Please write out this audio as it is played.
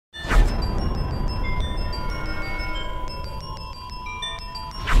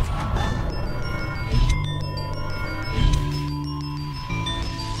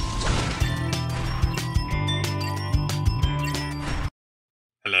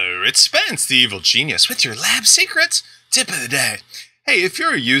it's Spence, the evil genius, with your lab secrets tip of the day. Hey, if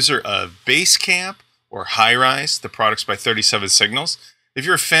you're a user of Basecamp or HighRise, the products by 37 Signals, if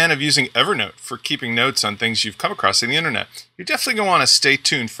you're a fan of using Evernote for keeping notes on things you've come across on the internet, you're definitely going to want to stay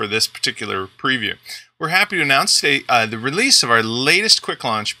tuned for this particular preview. We're happy to announce today the release of our latest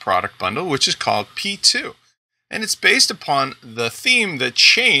QuickLaunch product bundle, which is called P2. And it's based upon the theme that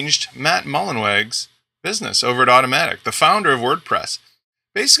changed Matt Mullenweg's business over at Automattic, the founder of WordPress.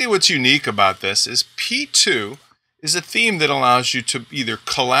 Basically, what's unique about this is P2 is a theme that allows you to either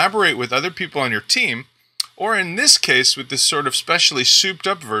collaborate with other people on your team, or in this case, with this sort of specially souped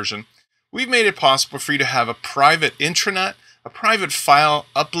up version, we've made it possible for you to have a private intranet, a private file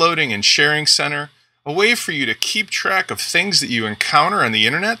uploading and sharing center, a way for you to keep track of things that you encounter on the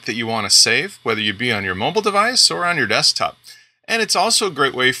internet that you want to save, whether you be on your mobile device or on your desktop. And it's also a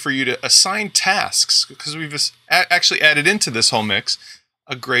great way for you to assign tasks, because we've actually added into this whole mix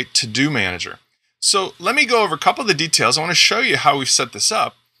a great to-do manager. So let me go over a couple of the details. I want to show you how we've set this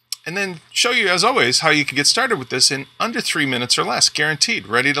up, and then show you, as always, how you can get started with this in under 3 minutes or less, guaranteed,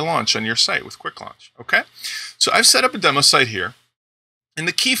 ready to launch on your site with QuickLaunch. Okay? So I've set up a demo site here, and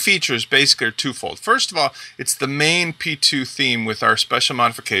the key features basically are twofold. First of all, it's the main P2 theme with our special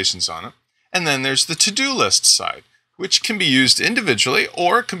modifications on it, and then there's the to-do list side, which can be used individually,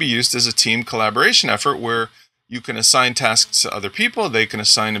 or it can be used as a team collaboration effort where you can assign tasks to other people, they can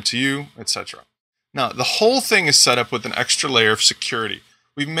assign them to you, etc. Now, the whole thing is set up with an extra layer of security.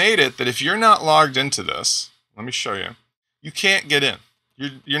 We've made it that if you're not logged into this, let me show you, you can't get in.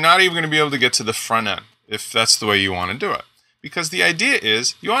 You're not even going to be able to get to the front end if that's the way you want to do it. Because the idea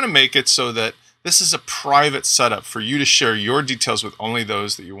is you want to make it so that this is a private setup for you to share your details with only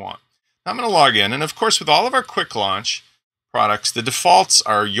those that you want. Now I'm going to log in, and of course with all of our QuickLaunch products, the defaults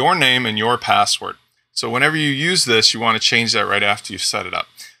are your name and your password. So whenever you use this, you want to change that right after you've set it up.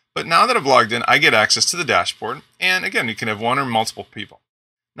 But now that I've logged in, I get access to the dashboard. And again, you can have one or multiple people.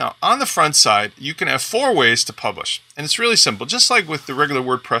 Now, on the front side, you can have 4 ways to publish. And it's really simple, just like with the regular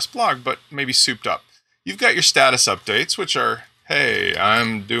WordPress blog, but maybe souped up. You've got your status updates, which are, hey,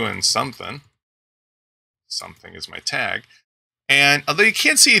 I'm doing something. Something is my tag. And although you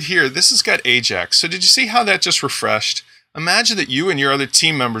can't see it here, this has got Ajax. So did you see how that just refreshed? Imagine that you and your other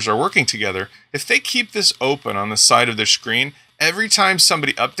team members are working together. If they keep this open on the side of their screen, every time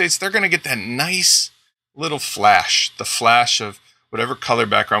somebody updates, they're going to get that nice little flash, the flash of whatever color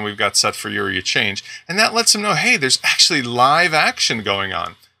background we've got set for you or you change. And that lets them know, hey, there's actually live action going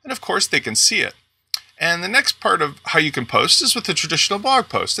on. And of course, they can see it. And the next part of how you can post is with the traditional blog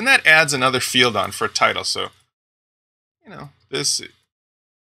post. And that adds another field on for a title. So, this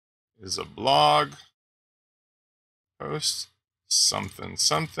is a blog post, something,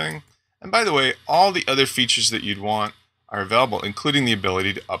 something. And by the way, all the other features that you'd want are available, including the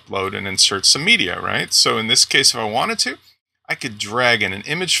ability to upload and insert some media, right? So in this case, if I wanted to, I could drag in an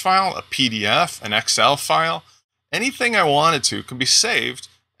image file, a PDF, an Excel file. Anything I wanted to can be saved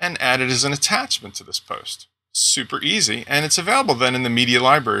and added as an attachment to this post. Super easy, and it's available then in the media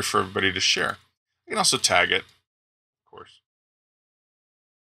library for everybody to share. You can also tag it, of course.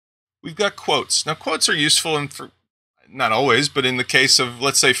 We've got quotes. Now, quotes are useful and for not always, but in the case of,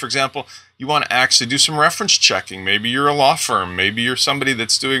 let's say, for example, you want to actually do some reference checking. Maybe you're a law firm. Maybe you're somebody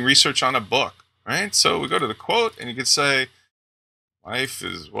that's doing research on a book, right? So we go to the quote, and you could say, life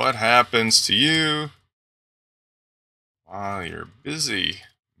is what happens to you while you're busy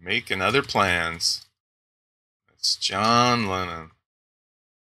making other plans. That's John Lennon.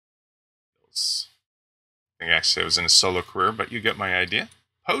 I think actually I was in a solo career, but you get my idea.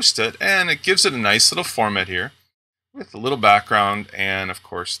 Post it, and it gives it a nice little format here with a little background and, of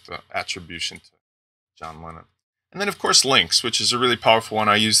course, the attribution to John Lennon. And then, of course, links, which is a really powerful one.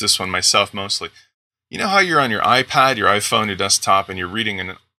 I use this one myself mostly. You know how you're on your iPad, your iPhone, your desktop, and you're reading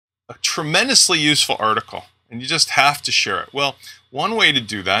a tremendously useful article, and you just have to share it. Well, one way to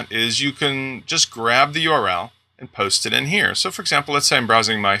do that is you can just grab the URL and post it in here. So, for example, let's say I'm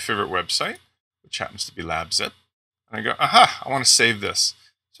browsing my favorite website, which happens to be LabZip, and I go, aha, I want to save this.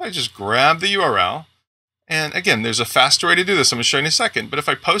 So I just grab the URL. And again, there's a faster way to do this. I'm going to show you in a second. But if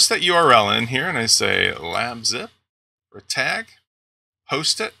I post that URL in here and I say LabZip or tag,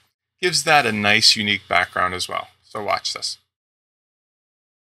 post it, gives that a nice, unique background as well. So watch this.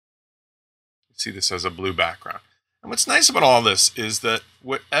 You see this as a blue background. And what's nice about all this is that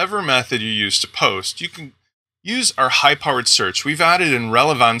whatever method you use to post, you can use our high-powered search. We've added in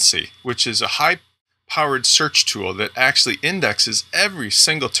Relevancy, which is a high-powered search tool that actually indexes every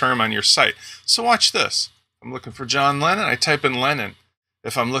single term on your site. So watch this. I'm looking for John Lennon, I type in Lennon.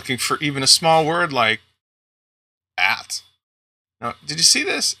 If I'm looking for even a small word like at. Now, did you see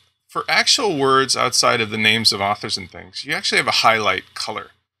this? For actual words outside of the names of authors and things, you actually have a highlight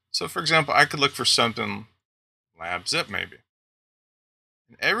color. So for example, I could look for something LabZip maybe.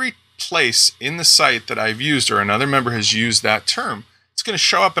 And every place in the site that I've used or another member has used that term, it's going to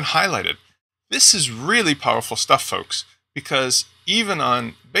show up and highlighted. This is really powerful stuff, folks, because even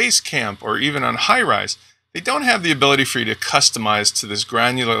on Basecamp or even on HighRise, they don't have the ability for you to customize to this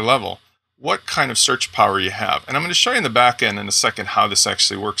granular level what kind of search power you have. And I'm going to show you in the back end in a second how this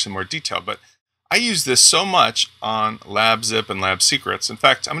actually works in more detail. But I use this so much on LabZip and LabSecrets. In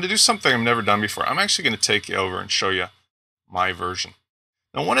fact, I'm going to do something I've never done before. I'm actually going to take you over and show you my version.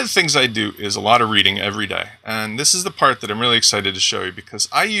 Now, one of the things I do is a lot of reading every day. And this is the part that I'm really excited to show you because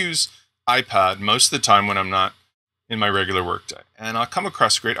I use iPad most of the time when I'm not in my regular workday. And I'll come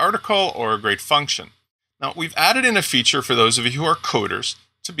across a great article or a great function. Now, we've added in a feature for those of you who are coders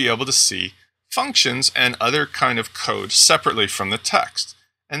to be able to see functions and other kind of code separately from the text.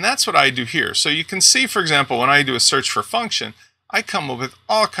 And that's what I do here. So you can see, for example, when I do a search for function, I come up with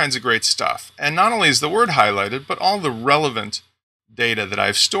all kinds of great stuff. And not only is the word highlighted, but all the relevant data that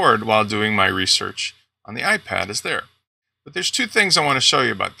I've stored while doing my research on the iPad is there. But there's two things I want to show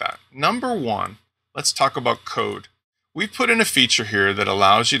you about that. Number one, let's talk about code. We put in a feature here that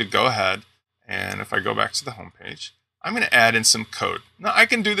allows you to go ahead, and if I go back to the home page, I'm going to add in some code. Now, I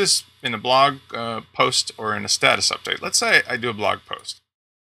can do this in a blog post or in a status update. Let's say I do a blog post.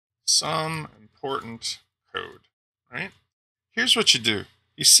 Some important code, right? Here's what you do.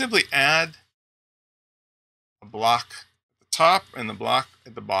 You simply add a block at the top and the block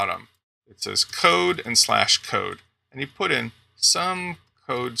at the bottom. It says code and /code. And you put in some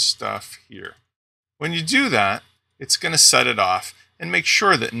code stuff here. When you do that, it's going to set it off and make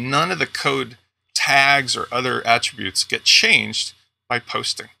sure that none of the code tags or other attributes get changed by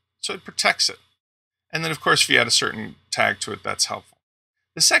posting. So it protects it. And then, of course, if you add a certain tag to it, that's helpful.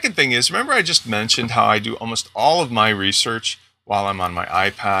 The second thing is, remember I just mentioned how I do almost all of my research while I'm on my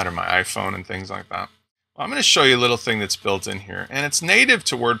iPad or my iPhone and things like that? Well, I'm going to show you a little thing that's built in here. And it's native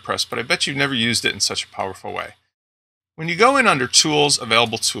to WordPress, but I bet you've never used it in such a powerful way. When you go in under Tools,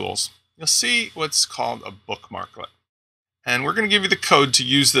 Available Tools, you'll see what's called a bookmarklet. And we're going to give you the code to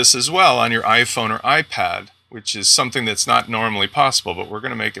use this as well on your iPhone or iPad, which is something that's not normally possible, but we're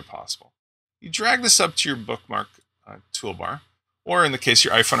going to make it possible. You drag this up to your bookmark toolbar, or in the case of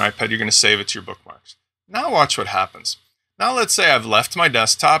your iPhone or iPad, you're going to save it to your bookmarks. Now watch what happens. Now let's say I've left my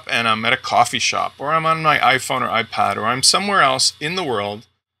desktop and I'm at a coffee shop, or I'm on my iPhone or iPad, or I'm somewhere else in the world,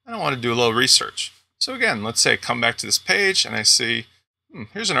 and I want to do a little research. So again, let's say I come back to this page and I see,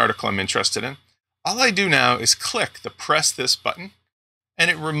 here's an article I'm interested in. All I do now is click the press this button, and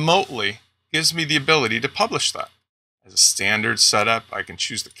it remotely gives me the ability to publish that. As a standard setup, I can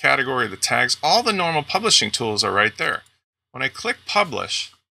choose the category, the tags, all the normal publishing tools are right there. When I click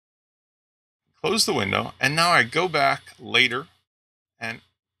publish, close the window, and now I go back later and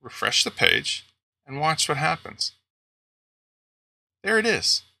refresh the page and watch what happens. There it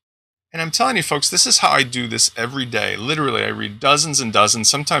is. And I'm telling you folks, this is how I do this every day. Literally, I read dozens and dozens,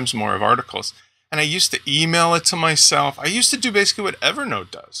 sometimes more, of articles. And I used to email it to myself. I used to do basically what Evernote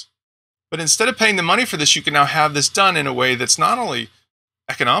does. But instead of paying the money for this, you can now have this done in a way that's not only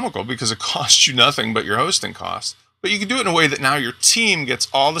economical because it costs you nothing but your hosting costs, but you can do it in a way that now your team gets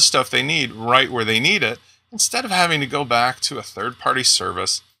all the stuff they need right where they need it, instead of having to go back to a third-party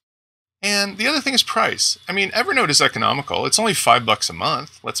service. And the other thing is price. I mean, Evernote is economical. It's only $5 a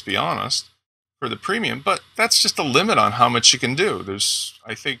month, let's be honest, for the premium, but that's just a limit on how much you can do. There's,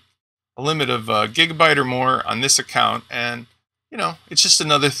 I think, a limit of a gigabyte or more on this account, and it's just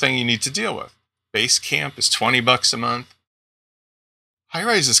another thing you need to deal with. Basecamp is $20 a month.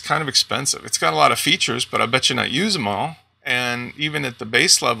 HighRise is kind of expensive. It's got a lot of features, but I bet you not use them all. And even at the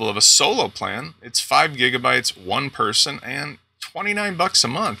base level of a solo plan, it's 5 gigabytes, one person, and $29 a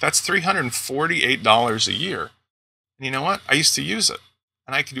month. That's $348 a year. And you know what? I used to use it.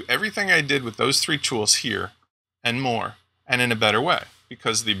 And I could do everything I did with those 3 tools here and more, and in a better way,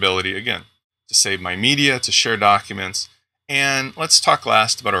 because of the ability, again, to save my media, to share documents. And let's talk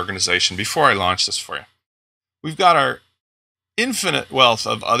last about organization before I launch this for you. We've got our infinite wealth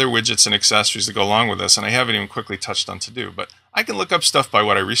of other widgets and accessories that go along with this, and I haven't even quickly touched on to do, but I can look up stuff by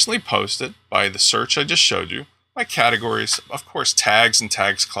what I recently posted, by the search I just showed you, by categories, of course, tags and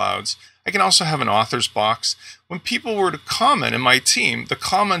tags clouds. I can also have an authors box. When people were to comment in my team, the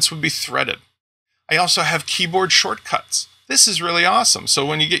comments would be threaded. I also have keyboard shortcuts. This is really awesome. So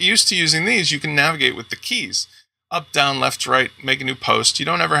when you get used to using these, you can navigate with the keys. Up, down, left, right, make a new post. You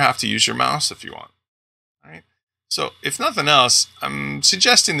don't ever have to use your mouse if you want. All right? So if nothing else, I'm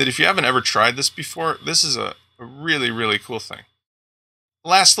suggesting that if you haven't ever tried this before, this is a really, really cool thing.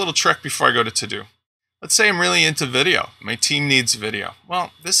 last little trick before I go to to-do. Let's say I'm really into video. My team needs video.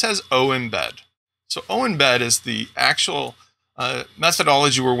 Well, this has Embed. So Embed is the actual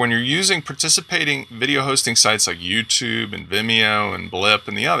methodology where when you're using participating video hosting sites like YouTube and Vimeo and Blip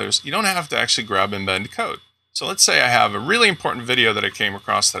and the others, you don't have to actually grab embed code. So let's say I have a really important video that I came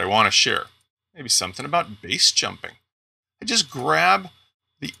across that I want to share. Maybe something about base jumping. I just grab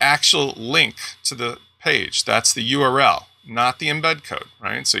the actual link to the page. That's the URL, not the embed code,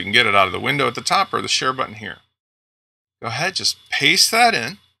 right? So you can get it out of the window at the top or the share button here. Go ahead, just paste that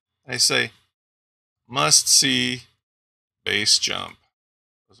in. I say, must see base jump.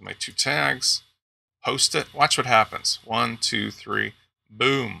 Those are my 2 tags. Post it. Watch what happens. 1, 2, 3,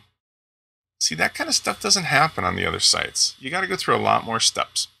 boom. See, that kind of stuff doesn't happen on the other sites. You got to go through a lot more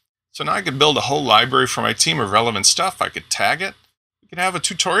steps. So now I could build a whole library for my team of relevant stuff. I could tag it. We could have a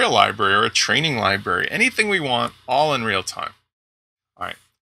tutorial library or a training library, anything we want, all in real time. All right.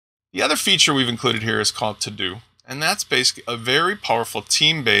 The other feature we've included here is called To Do, and that's basically a very powerful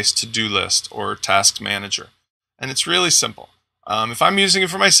team-based to-do list or task manager. And it's really simple. If I'm using it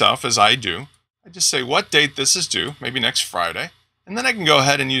for myself, as I do, I just say what date this is due, maybe next Friday, and then I can go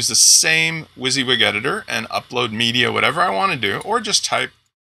ahead and use the same WYSIWYG editor and upload media, whatever I want to do, or just type,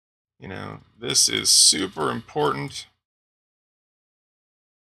 this is super important.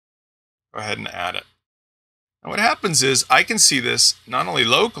 Go ahead and add it. And what happens is I can see this not only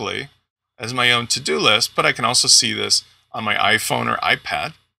locally as my own to-do list, but I can also see this on my iPhone or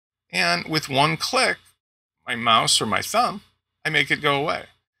iPad. And with one click, my mouse or my thumb, I make it go away.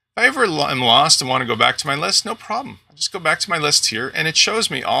 If I ever am lost and want to go back to my list, no problem. I just go back to my list here and it shows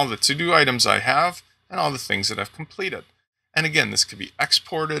me all the to-do items I have and all the things that I've completed. And again, this could be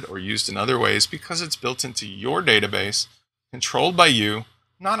exported or used in other ways because it's built into your database, controlled by you,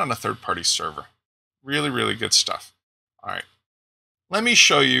 not on a third-party server. Really, really good stuff. All right. Let me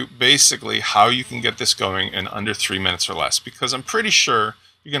show you basically how you can get this going in under 3 minutes or less, because I'm pretty sure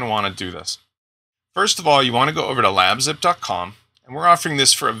you're going to want to do this. First of all, you want to go over to LabZip.com, and we're offering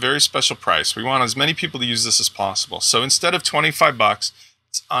this for a very special price. We want as many people to use this as possible. So instead of $25,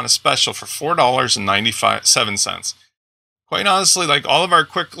 it's on a special for $4.97. Quite honestly, like all of our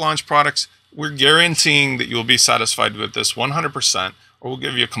quick launch products, we're guaranteeing that you'll be satisfied with this 100%, or we'll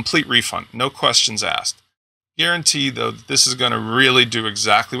give you a complete refund, no questions asked. Guarantee, though, that this is going to really do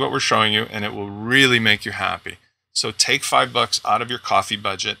exactly what we're showing you, and it will really make you happy. So take $5 out of your coffee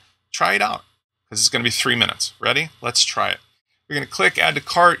budget. Try it out, because it's going to be 3 minutes. Ready? Let's try it. You're going to click Add to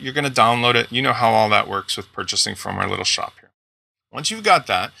Cart. You're going to download it. You know how all that works with purchasing from our little shop here. Once you've got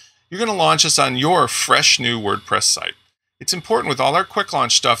that, you're going to launch this on your fresh new WordPress site. It's important with all our quick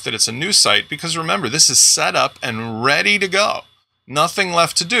launch stuff that it's a new site, because remember, this is set up and ready to go. Nothing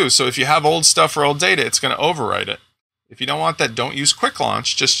left to do. So if you have old stuff or old data, it's going to overwrite it. If you don't want that, don't use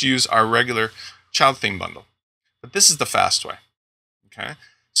QuickLaunch. Just use our regular child theme bundle. But this is the fast way. Okay.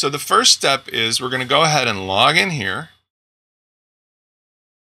 So the first step is we're going to go ahead and log in here.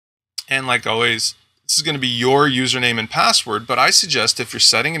 And like always, this is going to be your username and password. But I suggest if you're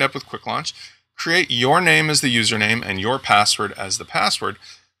setting it up with QuickLaunch, create your name as the username and your password as the password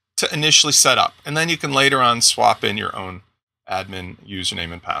to initially set up. And then you can later on swap in your own admin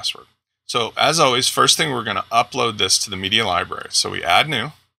username and password. So as always, first thing, we're going to upload this to the media library. So we add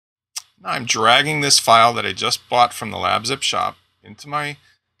new. Now I'm dragging this file that I just bought from the LabZip shop into my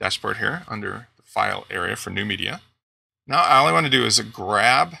dashboard here under the file area for new media. Now all I want to do is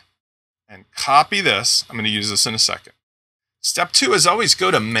grab and copy this. I'm going to use this in a second. Step 2, as always,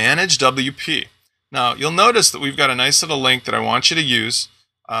 go to Manage WP. Now you'll notice that we've got a nice little link that I want you to use.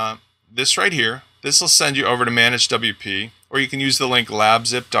 This right here. This will send you over to Manage WP, or you can use the link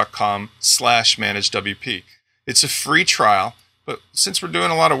labzip.com/managewp. It's a free trial, but since we're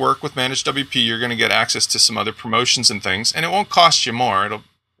doing a lot of work with Manage WP, you're going to get access to some other promotions and things, and it won't cost you more.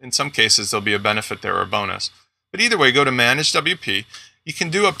 In some cases, there'll be a benefit there or a bonus. But either way, go to Manage WP. You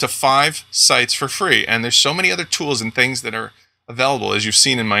can do up to 5 sites for free, and there's so many other tools and things that are available, as you've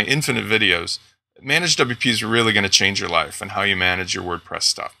seen in my infinite videos. Manage WP is really going to change your life and how you manage your WordPress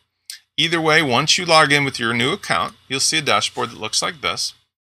stuff. Either way, once you log in with your new account, you'll see a dashboard that looks like this.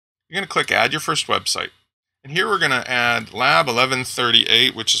 You're going to click Add Your First Website. And here we're going to add Lab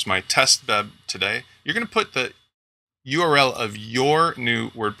 1138, which is my test web today. You're going to put the URL of your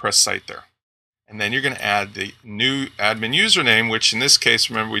new WordPress site there. And then you're going to add the new admin username, which in this case,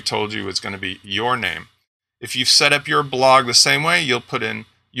 remember we told you is going to be your name. If you've set up your blog the same way, you'll put in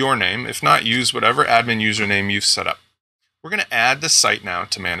your name. If not, use whatever admin username you've set up. We're going to add the site now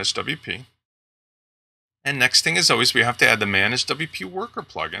to Manage WP. And next thing, as always, we have to add the Manage WP Worker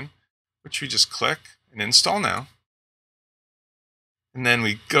plugin, which we just click and install now. And then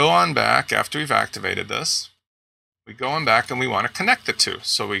we go on back after we've activated this. We go on back and we want to connect the two.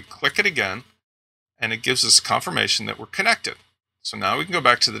 So we click it again and it gives us confirmation that we're connected. So now we can go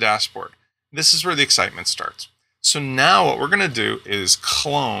back to the dashboard. This is where the excitement starts. So now what we're going to do is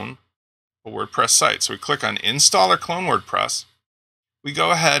clone a WordPress site. So we click on Install or Clone WordPress. We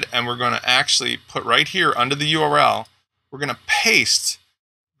go ahead and we're going to actually put right here under the URL, we're going to paste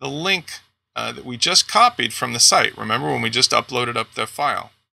the link that we just copied from the site. Remember when we just uploaded up the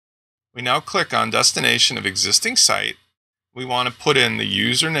file? We now click on Destination of Existing Site. We want to put in the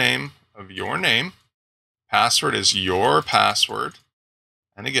username of your name. Password is your password.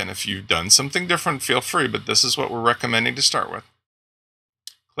 And again, if you've done something different, feel free, but this is what we're recommending to start with.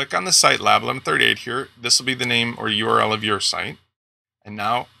 Click on the site, Lab 1138 here. This will be the name or URL of your site. And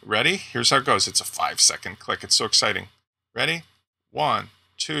now, ready? Here's how it goes. It's a 5-second click. It's so exciting. Ready? 1,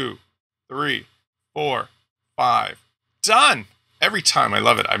 2, 3, 4, 5. Done! Every time. I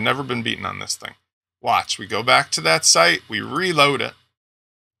love it. I've never been beaten on this thing. Watch. We go back to that site. We reload it.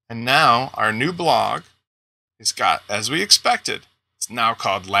 And now our new blog is got, as we expected, it's now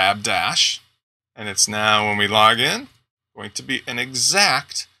called Lab Dash. And it's now, when we log in, going to be an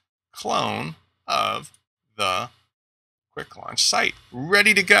exact clone of the QuickLaunch site,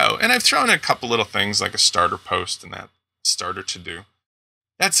 ready to go. And I've thrown in a couple little things like a starter post and that starter to do.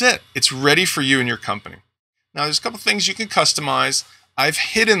 That's it. It's ready for you and your company. Now, there's a couple things you can customize. I've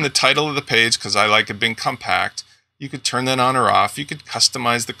hidden the title of the page because I like it being compact. You could turn that on or off. You could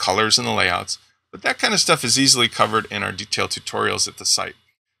customize the colors and the layouts. But that kind of stuff is easily covered in our detailed tutorials at the site.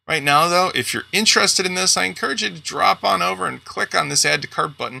 Right now, though, if you're interested in this, I encourage you to drop on over and click on this Add to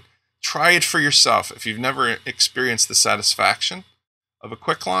Cart button. Try it for yourself. If you've never experienced the satisfaction of a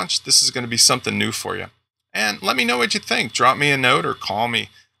quick launch, this is going to be something new for you. And let me know what you think. Drop me a note or call me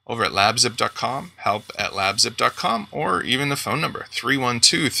over at labzip.com, help@labzip.com, or even the phone number,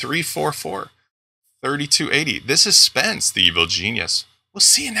 312-344-3280. This is Spence, the evil genius. We'll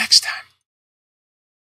see you next time.